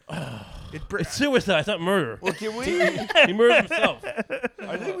murdered. It's suicide. It's not murder. Well, can we? He murdered himself.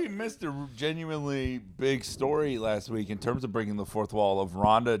 I think we missed a genuinely big story last week in terms of breaking the fourth wall of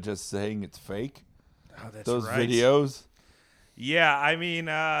Rhonda just saying it's fake. Oh, that's Those right. videos. Yeah, I mean,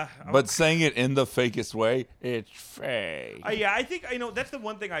 But saying it in the fakest way, it's fake. yeah, I think that's the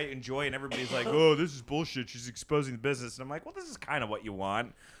one thing I enjoy, and everybody's like, "Oh, this is bullshit. She's exposing the business," and I'm like, "Well, this is kind of what you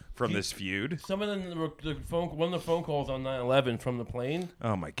want from this feud." Some of one of the phone calls on 9/11 from the plane.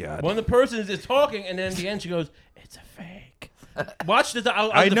 Oh my god! One of the persons is talking, and then at the end she goes, "It's a fake." Watch this.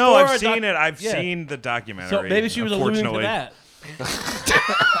 I know. I've seen it. I've seen the documentary. So maybe she was alluding to unfortunately.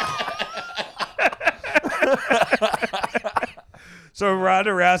 that. So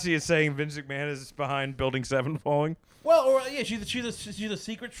Ronda Rousey is saying Vince McMahon is behind Building 7 falling. Well, or yeah, she's a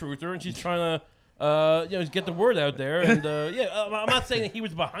secret truther, and she's trying to get the word out there. And I'm not saying that he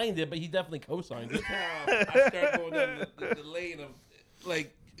was behind it, but he definitely co-signed it. I start going down the lane of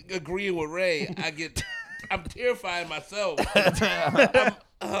like agreeing with Ray. I'm terrified myself.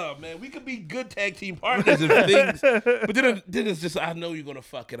 Oh man, we could be good tag team partners and things, but then it's just I know you're gonna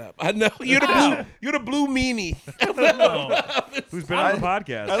fuck it up. I know you're the blue meanie. Who's been on the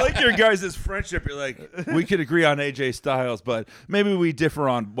podcast? I like your guys' friendship. You're like, we could agree on AJ Styles, but maybe we differ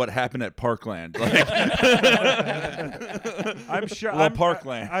on what happened at Parkland. Like, I'm sure. Well,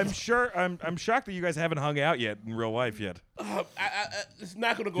 Parkland. I'm sure. I'm shocked that you guys haven't hung out yet in real life yet. It's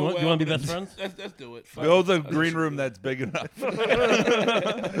not gonna go You well. want to be but best friends? Let's do it. Fuck build it. a green room that's big enough.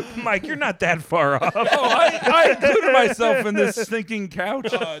 Mike, you're not that far off. I included myself in this stinking couch.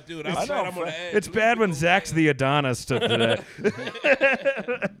 Oh, dude, I'm know, on the edge. It's bad when Zach's the Adonis to today.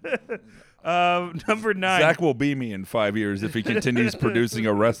 Number 9. Zach will be me in 5 years if he continues producing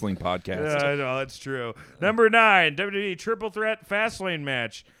a wrestling podcast. Yeah, I know, that's true. Number 9, WWE Triple Threat Fastlane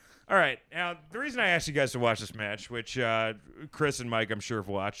match. All right, now the reason I asked you guys to watch this match, which Chris and Mike I'm sure have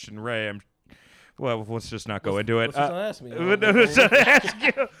watched, and Ray, well, let's just not go into it. Let's just not ask me. Let's not ask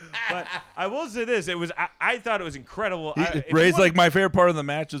you. But I will say this: I thought it was incredible. If you Ray's want- like, my favorite part of the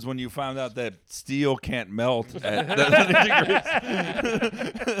match is when you found out that steel can't melt at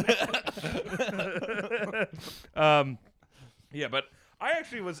yeah, but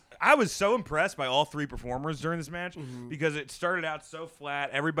I was so impressed by all 3 performers during this match because it started out so flat,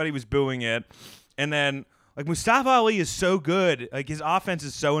 everybody was booing it, and then like Mustafa Ali is so good, like his offense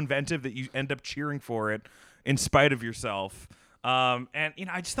is so inventive that you end up cheering for it in spite of yourself. And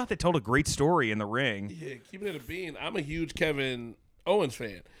I just thought they told a great story in the ring. Yeah, keeping it a bean. I'm a huge Kevin Owens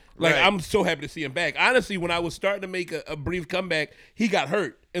fan. Like, Right. I'm so happy to see him back. Honestly, when I was starting to make a brief comeback, he got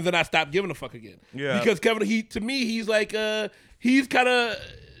hurt, and then I stopped giving a fuck again. Yeah. Because Kevin, to me, he's like, he's kind of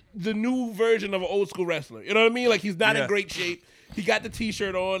the new version of an old school wrestler. You know what I mean? Like, he's not Yeah. in great shape. He got the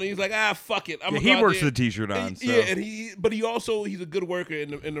T-shirt on, and he's like, fuck it. I'm Yeah, gonna he go out works there. with the T-shirt on, so. Yeah, and he's a good worker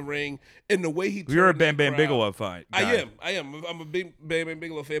in the ring, and the way he. You're a turned Bam that Bam crowd- Bigelow fight. I am. I'm a big Bam Bam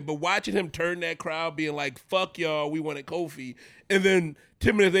Bigelow fan. But watching him turn that crowd, being like, "Fuck y'all, we wanted Kofi," and then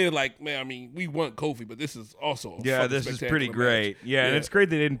 10 minutes later, like, man, I mean, we want Kofi, but this is also a Yeah, fucking this is pretty spectacular great. match. Yeah, and it's great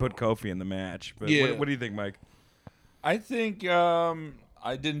they didn't put Kofi in the match. But Yeah. what do you think, Mike? I think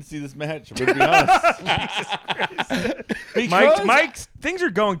I didn't see this match. I'm gonna be honest. Because Mike, things are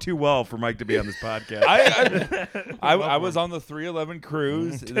going too well for Mike to be on this podcast. I was on the 311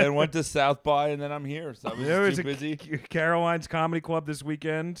 cruise, then went to South by, and then I'm here. So I was There was just a too busy. Caroline's Comedy Club this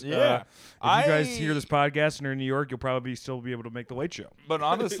weekend. Yeah. If you guys hear this podcast and are in New York, you'll probably still be able to make the Late Show. But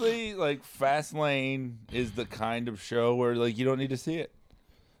honestly, like Fastlane is the kind of show where like you don't need to see it.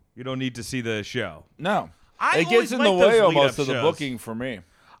 You don't need to see the show. No, I it always gets in the like those way almost lead-up of the shows. booking for me.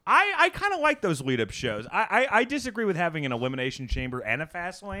 I kind of like those lead-up shows. I disagree with having an Elimination Chamber and a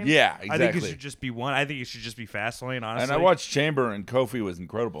Fastlane. Yeah, I think it exactly. should just be one. I think it should just be Fastlane, honestly. And I watched Chamber, and Kofi was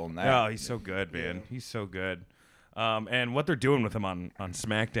incredible in that. Oh, he's so good, man. He's so good. And what they're doing with him on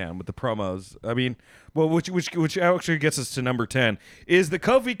SmackDown with the promos. I mean, well, which actually gets us to number 10. Is the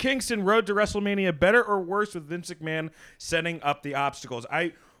Kofi Kingston road to WrestleMania better or worse with Vince McMahon setting up the obstacles?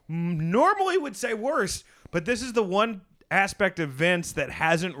 I normally would say worse, but this is the one aspect of Vince that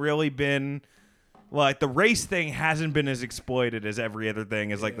hasn't really been. Like, the race thing hasn't been as exploited as every other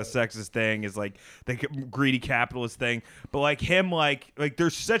thing, as, like, the sexist thing, as, like, the greedy capitalist thing. But, like, him, like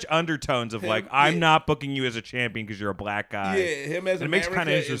there's such undertones of, I'm not booking you as a champion because you're a black guy. Yeah, him as and it makes it kind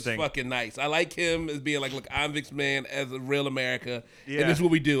of interesting. Is fucking nice. I like him as being like, look, I'm Vince McMahon as a real America. Yeah. And this is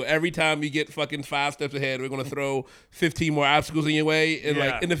what we do. Every time you get fucking 5 steps ahead, we're going to throw 15 more obstacles in your way. And,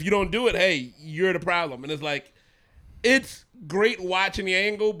 and if you don't do it, hey, you're the problem. And it's like, it's great watching the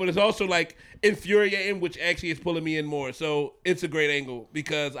angle, but it's also, like, infuriating, which actually is pulling me in more. So it's a great angle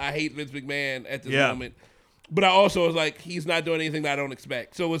because I hate Vince McMahon at this moment. But I also was like, he's not doing anything that I don't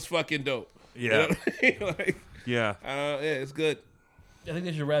expect. So it's fucking dope. Yeah. You know what I mean? Yeah, it's good. I think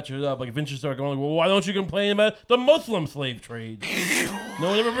they should ratchet it up. Like, Vince should start going, well, why don't you complain about the Muslim slave trade? No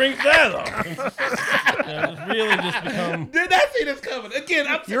one ever brings that up. It's really just become... Did I see this coming? Again,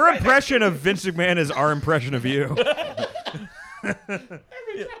 your impression of Vince McMahon is our impression of you. Every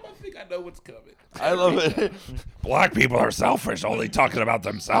time I think I know what's coming. I love it. Black people are selfish, only talking about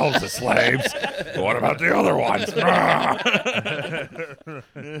themselves as slaves. What about the other ones?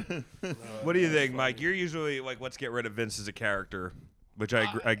 What do you think, Mike? You're usually like, let's get rid of Vince as a character, which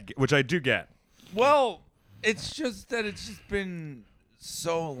I do get. Well, it's just that it's just been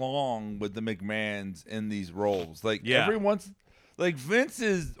so long with the McMahons in these roles. Like everyone's like Vince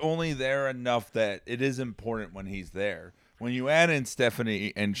is only there enough that it is important when he's there. When you add in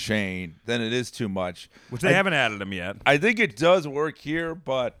Stephanie and Shane, then it is too much. Which they haven't added him yet. I think it does work here,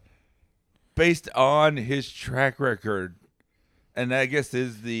 but based on his track record, and I guess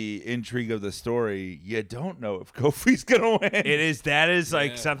is the intrigue of the story, you don't know if Kofi's gonna win. That is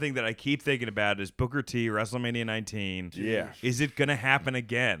like something that I keep thinking about is Booker T, WrestleMania 19. Yeah. Is it gonna happen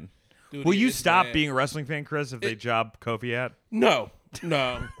again? Dude, Will you stop being a wrestling fan, Chris, if they job Kofi out? No.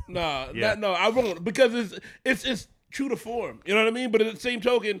 I won't, because it's true to form. You know what I mean? But at the same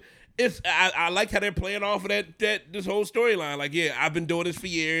token, I like how they're playing off of this whole storyline. Like, I've been doing this for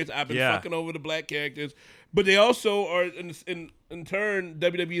years. I've been fucking over the black characters. But they also are, in turn,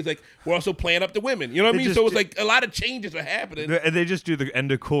 WWE is like, we're also playing up the women. You know what I mean? So it's like a lot of changes are happening. And they just do the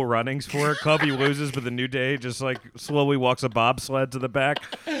end of Cool Runnings for it. Kofi loses, but the New Day just like slowly walks a bobsled to the back.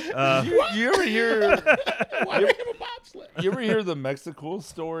 You ever hear? Why do they have a bobsled? You ever hear the Mexico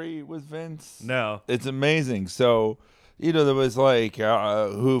story with Vince? No. It's amazing. So, there was like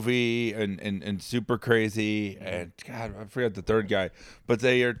Hoovy and Super Crazy and God, I forgot the third guy. But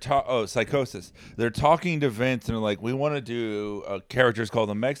they are Psychosis. They're talking to Vince and they're like, we want to do characters called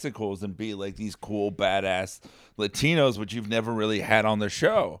the Mexicals and be like these cool badass Latinos, which you've never really had on the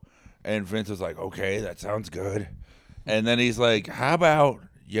show. And Vince was like, okay, that sounds good. And then he's like, how about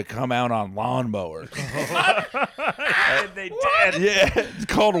you come out on lawnmowers? And they did. Yeah, it's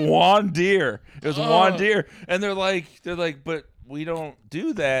called Juan Deere. It was Juan Deere, and they're like, but we don't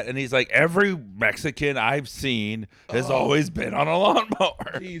do that. And he's like, every Mexican I've seen has always been on a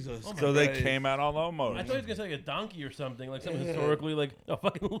lawnmower. Jesus. So they came out on lawnmowers. I thought he was going to say like a donkey or something, like something historically, like a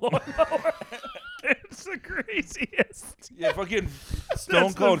fucking lawnmower. It's the craziest. Yeah, fucking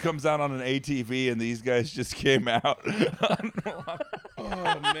Stone Cold comes out on an ATV, and these guys just came out.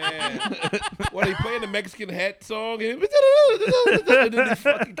 Oh, man. What, he playing the Mexican hat song? And then they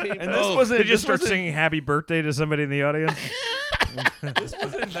fucking came And out. this wasn't. Did you start singing Happy Birthday to somebody in the audience? This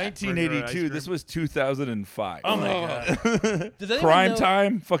was in 1982. This was 2005. Oh my god! Does anyone Crime know-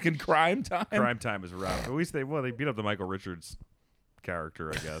 Time, fucking Crime Time. Crime Time is rough. At least they beat up the Michael Richards character,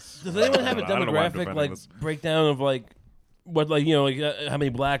 I guess. Does anyone have a I don't know why I'm demographic defending like this. breakdown of like what how many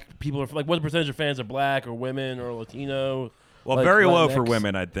black people are like what percentage of fans are black or women or Latino? Well, like, very low Latinx? for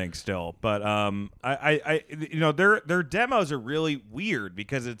women, I think, still. But I their demos are really weird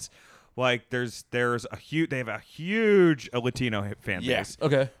because it's like they have a huge Latino fan Yeah. base.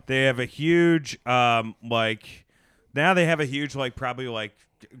 Okay. They have a huge now they have a huge probably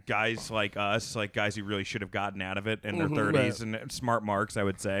guys like us, like guys who really should have gotten out of it in their 30s and smart marks, I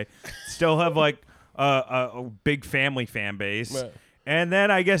would say, still have a big family fan base. Right. And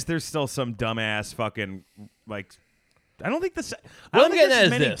then I guess there's still some dumbass fucking I don't think What I I'm don't think getting there's at as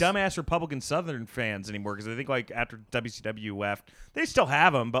is many this. dumbass Republican Southern fans anymore because I think after WCW left, they still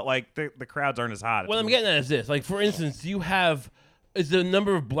have them, but the crowds aren't as hot. What I'm getting at is this: like, for instance, is the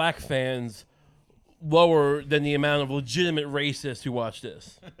number of black fans lower than the amount of legitimate racists who watch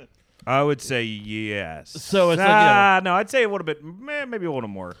this? I would say yes. So it's like, no, I'd say a little bit, maybe a little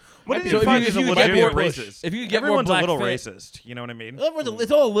more. What Might do be- you so find if is you a could get legitimate more- racist? if you could get Everyone's more a little black racist. You know what I mean?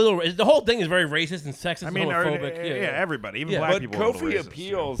 It's all a little. The whole thing is very racist and sexist. I and mean, homophobic. everybody, even Yeah. black But people. are a little Kofi racist,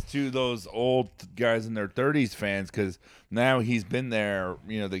 appeals to those old guys in their 30s fans because now he's been there.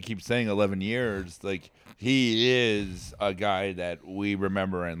 They keep saying 11 years. Like he is a guy that we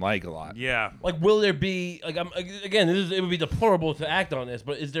remember and like a lot. Yeah. Like, will there be again? It would be deplorable to act on this,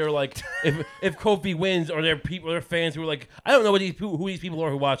 but is there if Kofi wins, are there fans who are like, I don't know who these people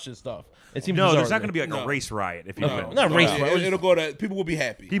are who watch this stuff? It seems No, bizarre there's to not me. going to be like No. a race riot if he No, wins. not race Yeah, riot. it'll go to people will be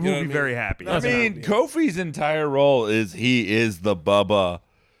happy. People You know will be what very happy. I mean, Kofi's entire role is he is the Bubba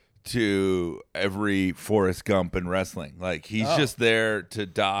to every Forrest Gump in wrestling. Like he's just there to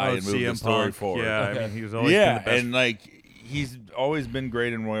die and move the CM story Punk. forward. Yeah, I mean, he was always been the best. and like he's always been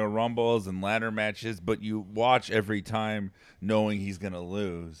great in Royal Rumbles and ladder matches, but you watch every time knowing he's gonna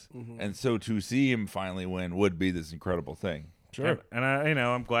lose, and so to see him finally win would be this incredible thing. Sure. And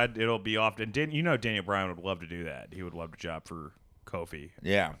I'm glad it'll be often. Daniel Bryan would love to do that. He would love to job for Kofi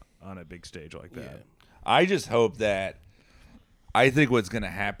Yeah, on a big stage like that. I just hope that. I think what's going to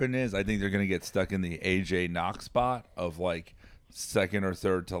happen is I think they're going to get stuck in the AJ Knox spot of like second or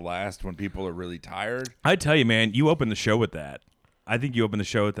third to last when people are really tired. I tell you, man, you open the show with that. I think you open the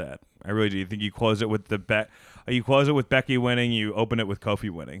show with that. I really do. You think you close it with you close it with Becky winning, you open it with Kofi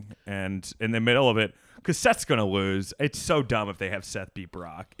winning, and in the middle of it, because Seth's gonna lose. It's so dumb if they have Seth beat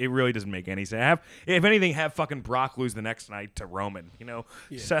Brock. It really doesn't make any sense. If anything, have fucking Brock lose the next night to Roman.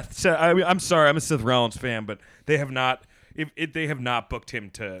 Seth. I mean, I'm sorry, I'm a Seth Rollins fan, but they have not. If they have not booked him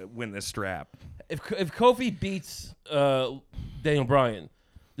to win this strap. If Kofi beats Daniel Bryan,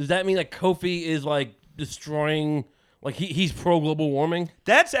 does that mean that Kofi is like destroying? Like he's pro global warming?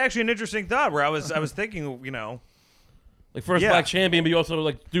 That's actually an interesting thought. Where I was thinking, Like first Yeah. black champion, but you also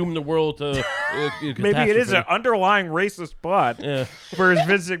like doom the world to maybe it is an underlying racist plot. Yeah. Whereas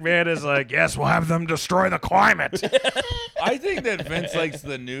Vince McMahon is like, yes, we'll have them destroy the climate. I think that Vince likes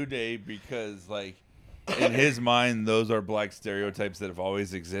the New Day because, like, in his mind, those are black stereotypes that have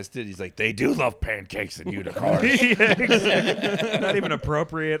always existed. He's like, they do love pancakes and unicorns. Yeah, exactly. Not even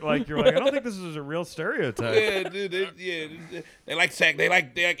appropriate. Like you're like, I don't think this is a real stereotype. Yeah, dude. They like sack. They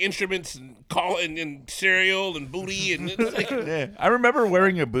like instruments and cereal and booty and it's like, Yeah, I remember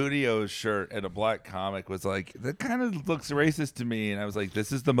wearing a Bootio shirt and a black comic was like, that kind of looks racist to me. And I was like,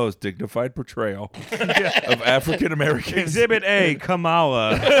 this is the most dignified portrayal of African Americans. Exhibit A,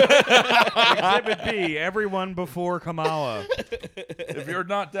 Kamala. Exhibit B, everyone before Kamala. If you're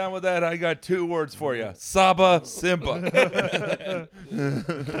not down with that, I got 2 words for you. Saba Simba.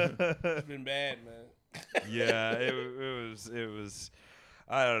 it's been bad, man. Yeah, it was.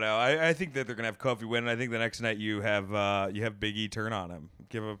 I don't know. I think that they're gonna have Kofi win. And I think the next night you have Big E turn on him,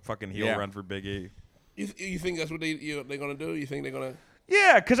 give a fucking heel run for Big E. You think that's what they're gonna do? You think they're gonna?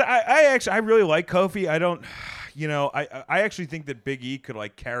 Yeah, because I really like Kofi. I don't, I actually think that Big E could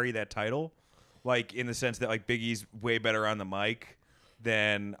like carry that title, like in the sense that like Big E's way better on the mic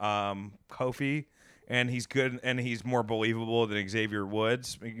than Kofi, and he's good and he's more believable than Xavier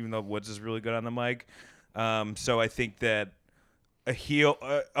Woods, even though Woods is really good on the mic. So I think that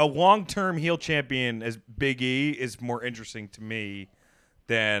a long-term heel champion as Big E is more interesting to me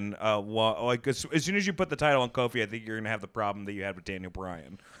than like as soon as you put the title on Kofi, I think you're gonna have the problem that you had with Daniel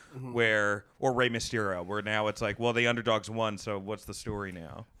Bryan, or Rey Mysterio, where now it's like, well, the underdogs won, so what's the story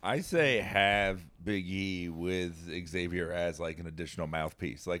now? I say have Big E with Xavier as like an additional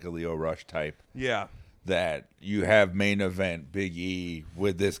mouthpiece, like a Leo Rush type. Yeah. That you have main event Big E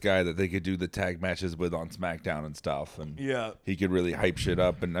with this guy that they could do the tag matches with on SmackDown and stuff, and he could really hype shit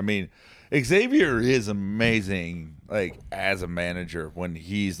up. And I mean, Xavier is amazing, like as a manager when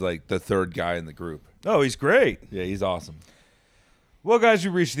he's like the third guy in the group. Oh, he's great. Yeah, he's awesome. Well, guys,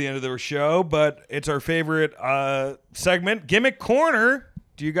 we've reached the end of the show, but it's our favorite segment, Gimmick Corner.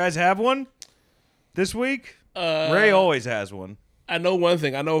 Do you guys have one this week? Ray always has one. I know one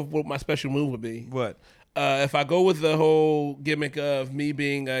thing. I know what my special move would be. What? If I go with the whole gimmick of me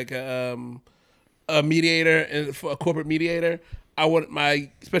being like a mediator and a corporate mediator, I want my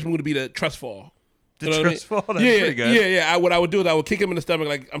special move to be the trust fall. The You know what I trust mean? fall? That's pretty good. Yeah. What I would do is I would kick him in the stomach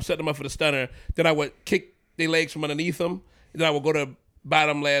like I'm setting him up for the stunner. Then I would kick their legs from underneath them. And then I would go to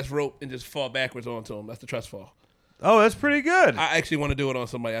bottom last rope and just fall backwards onto him. That's the trust fall. Oh, that's pretty good. I actually want to do it on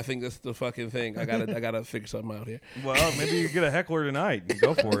somebody. I think that's the fucking thing. I gotta figure something out here. Well, maybe you get a heckler tonight. You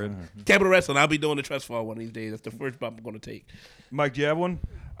go for it. Capital Wrestling. I'll be doing the trust fall one of these days. That's the first bump I'm going to take. Mike, do you have one?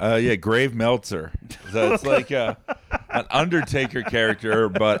 Yeah, Grave Meltzer. So it's like an Undertaker character,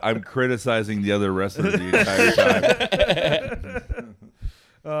 but I'm criticizing the other wrestlers the entire time.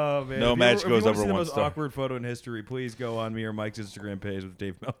 Oh man! No If match you goes want to over see the one most star. awkward photo in history, please go on me or Mike's Instagram page with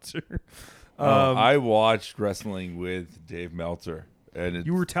Dave Meltzer. I watched wrestling with Dave Meltzer, and it's,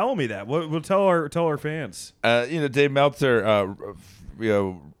 You were telling me that. We'll tell our fans. Dave Meltzer,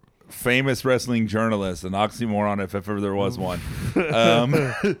 famous wrestling journalist, an oxymoron if ever there was one.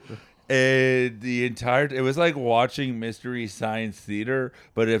 And it was like watching Mystery Science Theater,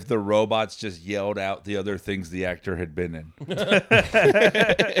 but if the robots just yelled out the other things the actor had been in. And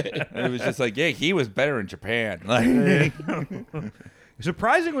it was just like, yeah, he was better in Japan. Like,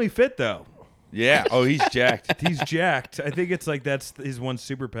 Surprisingly fit though. yeah, oh, he's jacked. He's jacked. I think it's like that's his one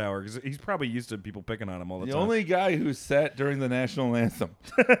superpower because he's probably used to people picking on him all the The time. only guy who sat during the national anthem,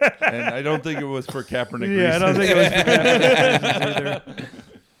 and I don't think it was for Kaepernick. Yeah, I don't reasons. think it was for Kaepernick either.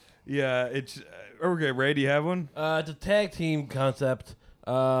 Yeah, it's okay. Ray, do you have one? It's a tag team concept.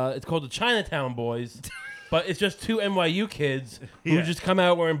 It's called the Chinatown Boys, but it's just two NYU kids who Yeah. just come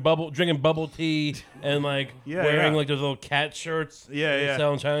out drinking bubble tea and like Yeah, wearing yeah. like those little cat shirts. Yeah, they yeah.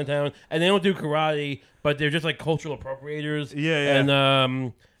 sell in Chinatown, and they don't do karate, but they're just like cultural appropriators. Yeah, yeah.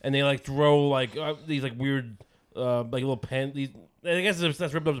 And they like throw like these like weird like little these. I guess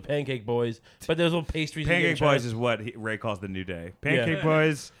that's ripped up to Pancake Boys, but there's little pastries. you get in Pancake China- Boys is what Ray calls the New Day. Pancake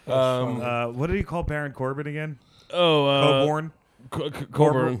Boys. What did he call Baron Corbin again? Coburn.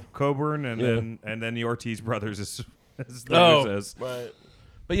 Coburn. and then the Ortiz brothers is the Oh, says. right.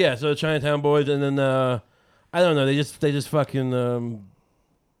 But yeah, so Chinatown Boys, and then I don't know. They just fucking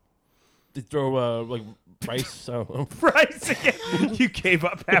they throw like rice. I don't know. Right. You gave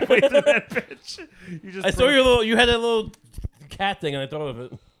up halfway through that pitch. You just I saw your little. You had that little cat thing, and I thought of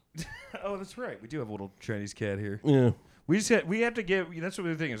it. Oh, that's right. We do have a little Chinese cat here. Yeah. We have to give. That's what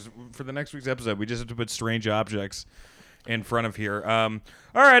the thing is for the next week's episode. We just have to put strange objects in front of here. All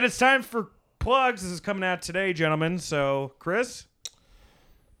right, it's time for plugs. This is coming out today, gentlemen. So, Chris,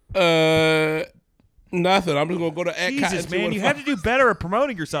 Nothing. I'm just gonna go to Jesus, man, you have to do better at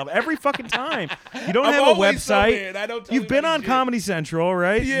promoting yourself every fucking time. You don't I'm have a always somewhere, website. and I don't tell You've been anybody on shit. Comedy Central,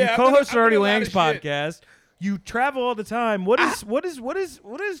 right? Yeah, you I've co-hosted been Artie a lot Lang's of shit. podcast. You travel all the time. What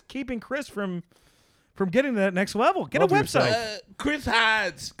is keeping Chris from getting to that next level? Get Love a yourself. website. Chris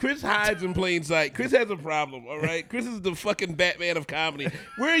hides. Chris hides in plain sight. Chris has a problem. All right. Chris is the fucking Batman of comedy.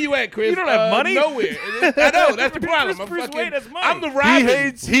 Where are you at, Chris? You don't have money? Nowhere. I know. That's the problem. Bruce Wayne has money. I'm the He Robin.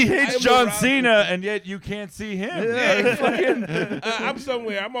 hates I am the John Robin. Cena, and yet you can't see him. I'm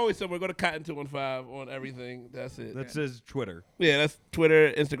somewhere. I'm always somewhere. Go to Cotton 215 on everything. That's it. That says Twitter. Yeah, that's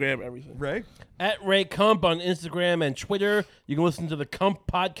Twitter, Instagram, everything. Ray? At Ray Kump on Instagram and Twitter. You can listen to the Kump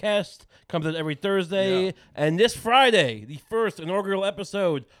podcast. Comes out every Thursday. And this Friday, the first inaugural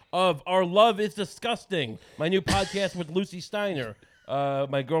episode of Our Love is Disgusting, my new podcast with Lucy Steiner,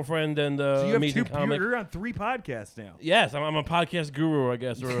 my girlfriend and So you have amazing comic. you're on 3 podcasts now. Yes, I'm a podcast guru, I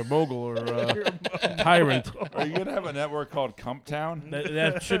guess, or a mogul, or a tyrant. Are you gonna have a network called Cumptown?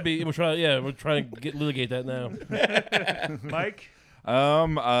 That should be. We're trying to litigate that now. Mike?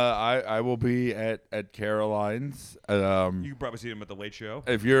 I will be at Caroline's. You can probably see him at the Late Show.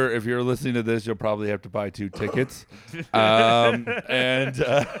 If you're listening to this, you'll probably have to buy 2 tickets. And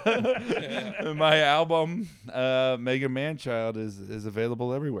my album, Mega Manchild, is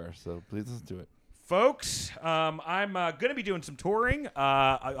available everywhere. So please listen to it. Folks, I'm going to be doing some touring.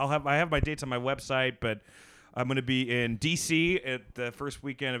 I have my dates on my website, but I'm going to be in D.C. at the first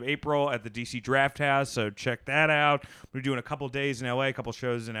weekend of April at the D.C. Draft House, so check that out. I'm going to be doing a couple days in L.A., a couple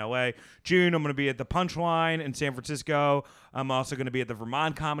shows in L.A. June, I'm going to be at the Punchline in San Francisco. I'm also going to be at the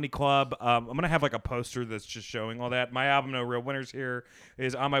Vermont Comedy Club. I'm going to have like a poster that's just showing all that. My album, No Real Winners Here,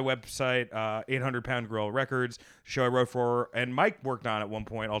 is on my website, 800 Pound Gorilla Records, show I wrote for, and Mike worked on at one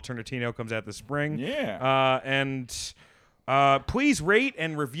point. Alternatino comes out this spring. Yeah. Please rate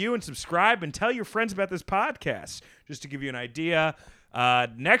and review and subscribe and tell your friends about this podcast. Just to give you an idea,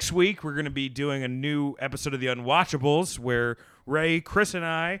 next week we're going to be doing a new episode of The Unwatchables where Ray, Chris, and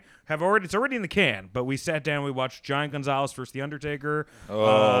I it's already in the can, but we sat down and we watched Giant Gonzalez versus The Undertaker.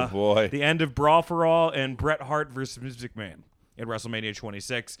 Oh, boy. The end of Brawl for All and Bret Hart versus Music Man at WrestleMania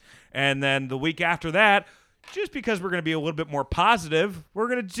 26. And then the week after that, just because we're going to be a little bit more positive, we're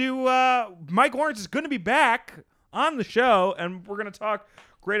going to do Mike Lawrence is going to be back on the show, and we're going to talk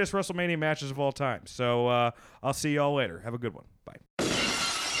greatest WrestleMania matches of all time. So I'll see you all later. Have a good one. Bye.